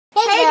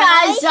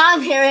So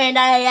I'm here and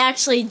I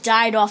actually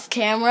died off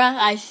camera.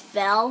 I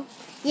fell.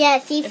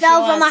 Yes, he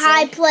fell from a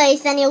high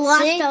place and he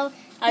lost.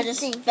 I just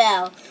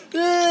fell.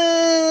 That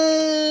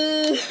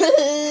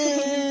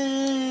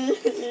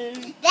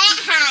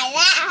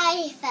high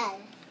he fell.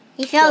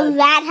 He fell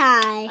that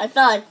high. I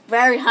fell like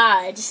very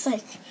high. I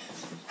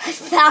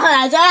fell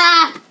and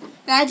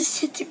I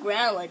just hit the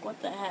ground. Like, what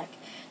the heck?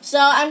 So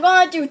I'm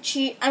going to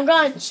cheat. I'm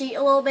going to cheat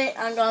a little bit.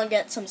 I'm going to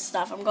get some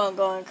stuff. I'm going to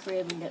go on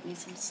Creative and get me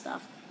some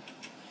stuff.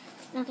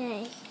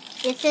 Okay.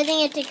 You're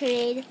setting it to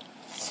Creative.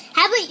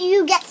 How about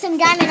you get some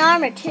diamond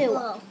armor too?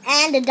 Whoa.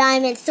 And a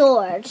diamond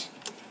sword.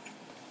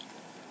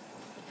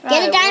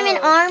 Get a diamond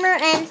armor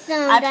and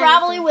some. I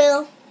probably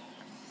will.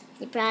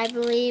 You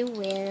probably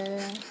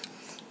will.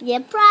 You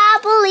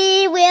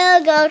probably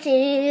will go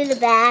to the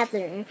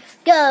bathroom.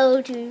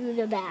 Go to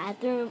the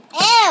bathroom.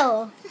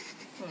 Ew.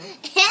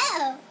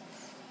 Ew.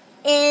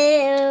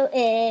 Ew,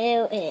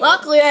 ew, ew.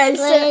 Luckily, I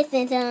said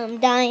placing some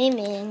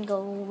diamond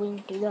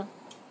going to the.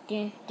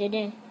 Yeah.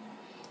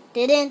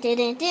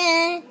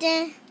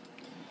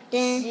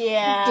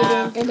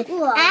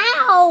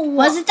 Ow!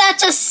 Wasn't that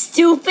just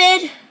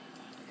stupid?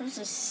 That was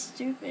just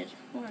stupid.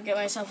 I'm gonna get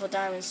myself a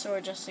diamond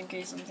sword just in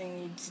case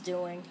something needs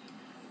doing.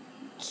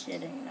 I'm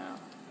kidding now.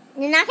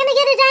 You're not gonna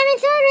get a diamond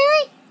sword,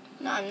 really?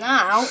 No, I'm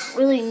not. I don't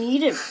really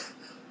need it.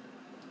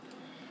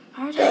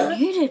 Why do I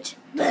need it?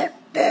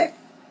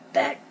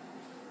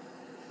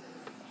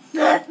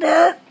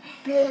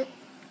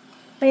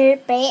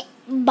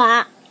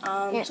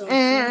 I'll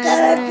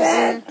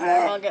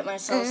get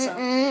myself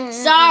some.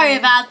 Sorry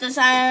about this.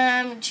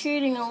 I'm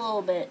cheating a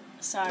little bit.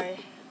 Sorry.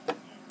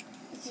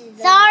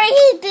 Sorry,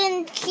 he's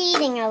been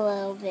cheating a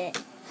little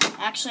bit.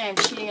 Actually, I'm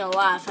cheating a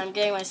lot. If I'm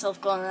getting myself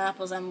golden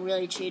apples, I'm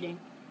really cheating.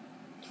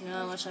 Do you know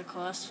how much that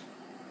costs?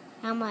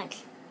 How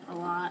much? A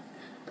lot.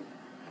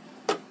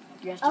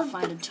 You have to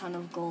find a ton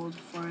of gold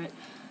for it.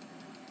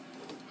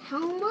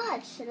 How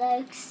much?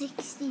 Like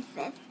 60,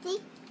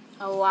 50?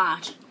 A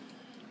lot.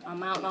 I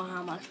don't know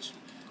how much.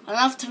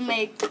 Enough to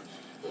make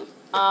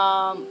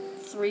 4.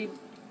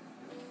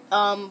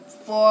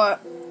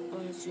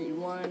 Let's see,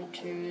 1,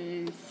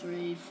 2,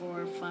 3,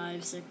 4,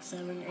 5, 6,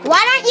 7, 8. Why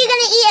aren't you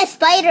gonna eat a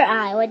spider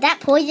eye? Would that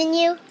poison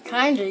you?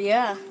 Kinda,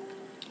 yeah.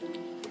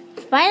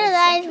 Spider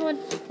eyes would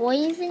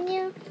poison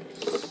you?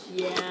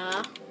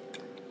 Yeah.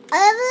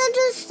 Are they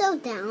just still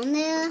down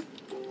there?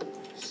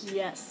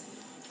 Yes.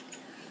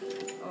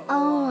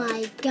 Oh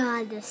my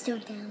God, they're still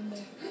down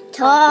there.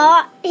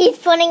 Oh, he's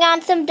putting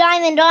on some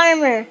diamond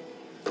armor.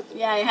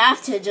 Yeah, I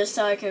have to just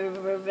so I can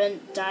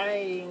prevent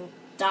dying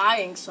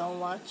so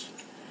much.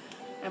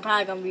 I'm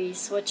probably gonna be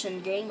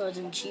switching game modes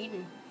and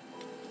cheating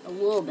a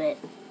little bit,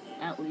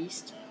 at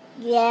least.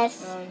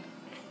 Yes.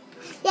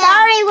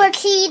 Sorry, we're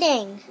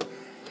cheating.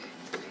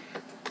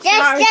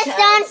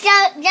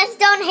 Just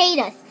don't hate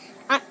us.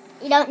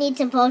 You don't need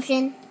some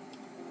potion.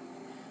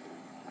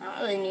 I don't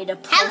really need a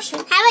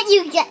potion. How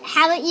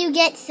about you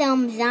get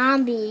some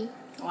zombie?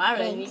 Why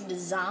would I need the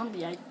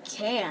zombie? I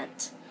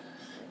can't.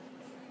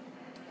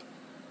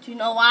 Do you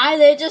know why?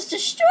 They just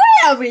destroy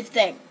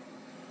everything.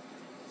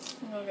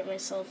 I'm gonna get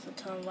myself a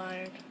ton of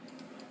iron.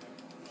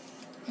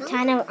 A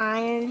ton of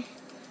iron?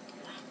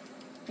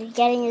 You're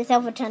getting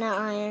yourself a ton of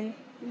iron.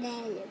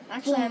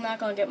 Actually, I'm not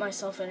gonna get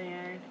myself any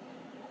iron.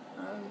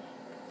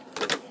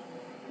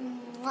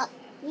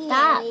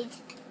 Stop.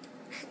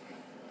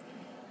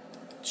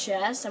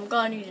 Chest? I'm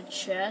gonna need a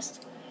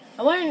chest.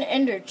 I want an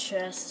ender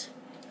chest.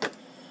 I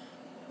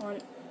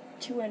want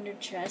 2 ender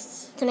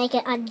chests. To make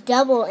it a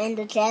double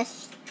ender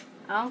chest.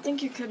 I don't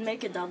think you could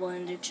make a double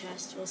ender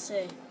chest. We'll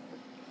see.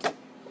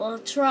 We'll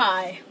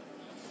try.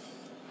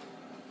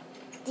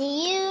 Do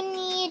you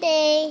need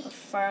a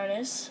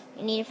furnace?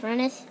 You need a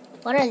furnace?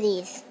 What are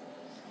these?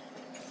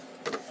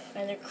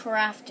 And they're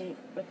crafting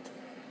with.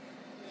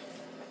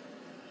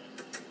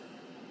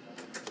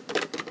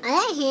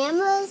 Are they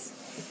hammers?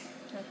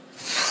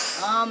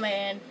 Oh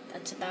man,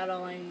 that's about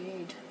all I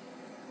need.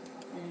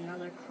 And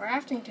another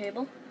crafting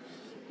table.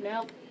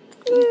 Nope.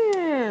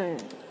 You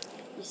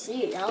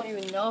see, I don't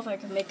even know if I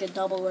can make a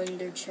double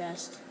ender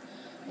chest.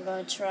 I'm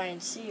gonna try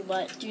and see,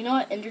 but do you know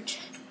what ender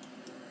chest?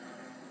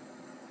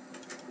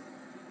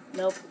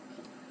 Nope.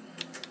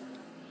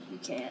 You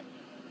can't.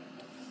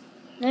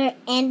 They're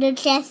ender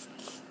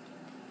chests.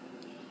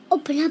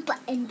 Open up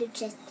an ender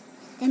chest.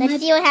 Let's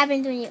see what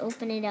happens when you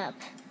open it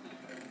up.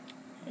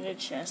 Ender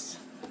chest.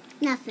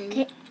 Nothing.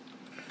 Okay.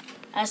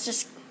 That's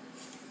just.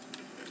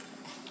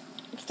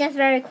 It's just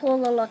very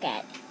cool to look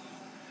at.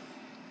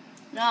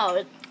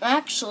 No,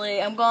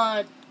 actually, I'm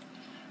gonna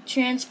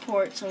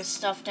transport some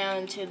stuff down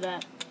into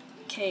that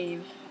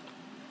cave.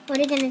 What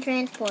are you gonna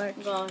transport?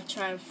 I'm gonna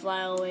try and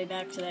fly all the way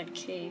back to that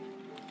cave.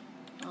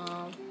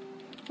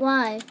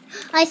 Why?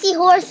 I see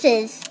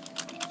horses.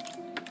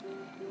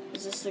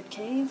 Is this the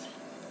cave?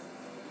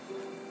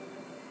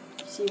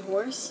 See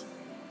horse?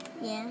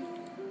 Yeah.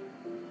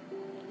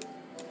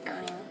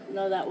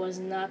 No, that was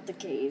not the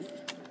cave.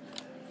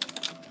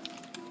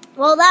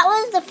 Well, that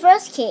was the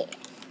first cave.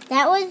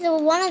 That was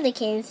one of the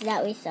caves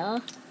that we saw.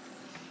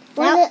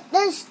 Well,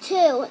 there's two.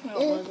 No,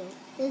 it wasn't.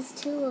 There's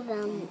 2 of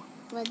them.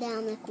 What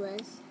down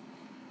necklace?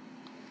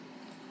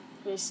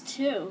 There's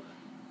 2.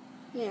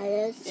 Yeah,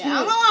 there's 2. Yeah, I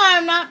don't know why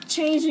I'm not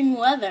changing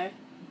weather.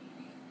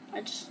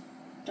 I just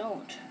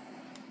don't.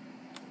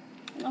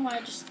 I don't know why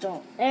I just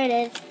don't. There it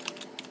is.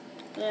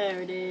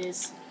 There it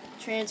is.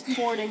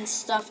 Transporting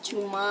stuff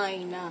to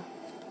mine.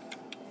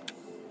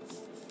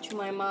 To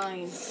my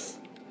mind.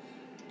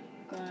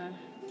 Gonna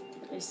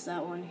place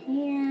that one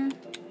here.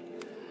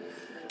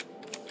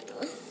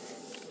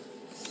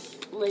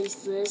 Place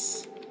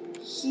this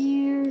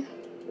here.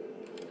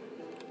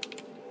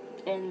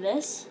 And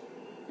this.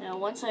 Now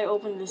once I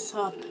open this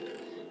up,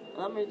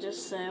 let me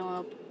just say I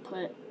want to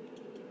put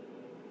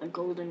a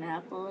golden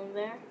apple in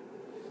there.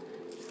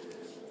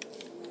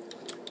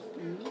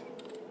 You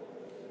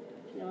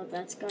know what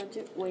that's gonna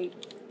do? Wait.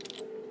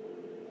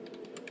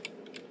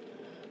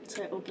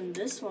 So I open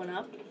this one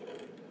up.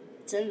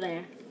 It's in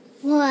there.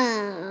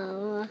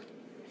 Wow.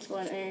 That's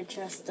what an air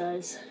chest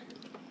does.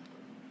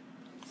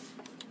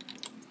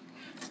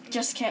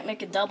 Just can't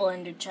make a double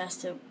ender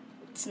chest.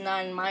 It's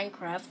not in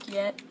Minecraft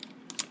yet.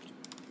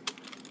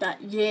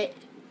 Not yet.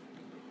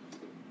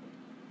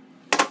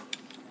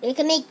 You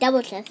can make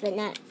double chests, but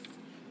not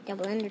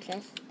double ender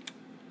chests.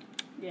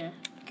 Yeah,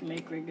 you can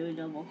make regular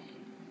double.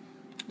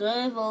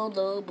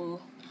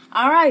 Double.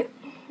 Alright.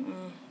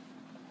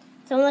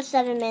 It's almost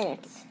 7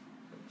 minutes.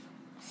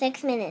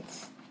 6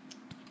 minutes.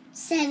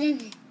 7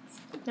 minutes.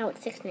 No,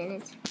 it's 6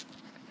 minutes.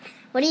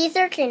 What are you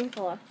searching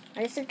for?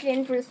 Are you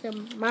searching for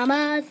some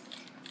mamas?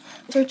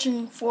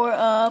 Searching for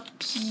a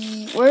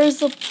pea. Where's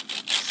the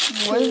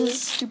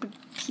stupid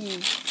pea?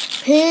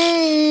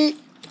 P.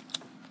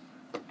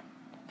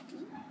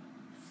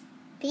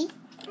 P?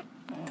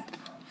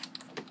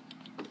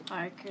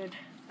 I could.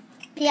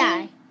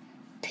 P.I.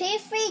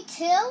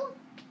 P32?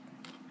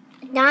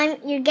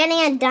 You're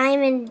getting a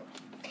diamond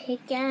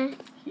pickaxe?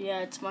 Yeah,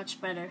 it's much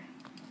better.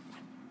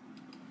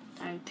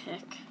 Diamond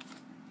pick.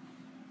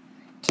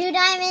 2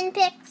 diamond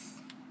picks?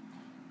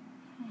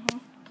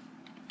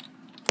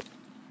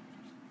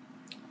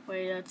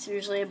 Wait, that's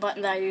usually a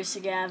button that I use to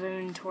get out of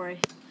inventory.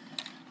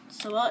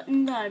 It's a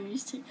button that I'm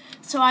used to.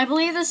 So I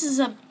believe this is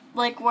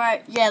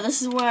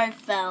this is where I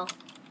fell.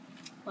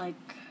 I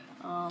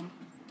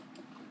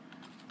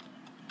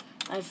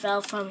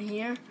fell from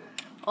here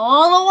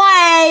all the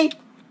way.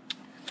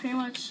 Pretty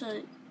much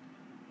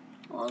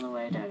all the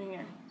way down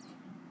here.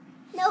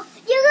 No,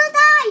 you're gonna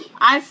die!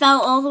 I fell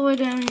all the way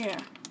down here.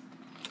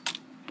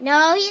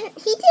 No, he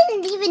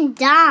didn't even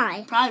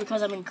die. Probably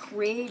because I'm in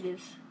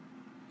creative.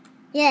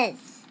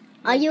 Yes.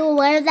 Are you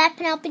aware of that,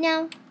 Penelope,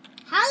 now?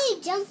 How do you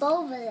jump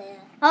over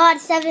there? Oh,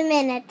 it's 7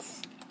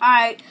 minutes.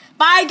 Alright.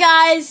 Bye,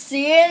 guys.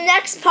 See you in the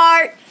next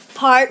part.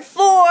 Part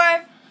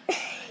 4.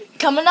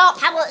 Coming up.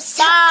 How about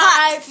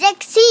Bye. part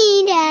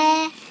 16?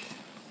 Yeah.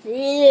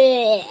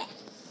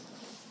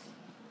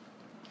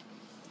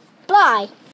 Bye.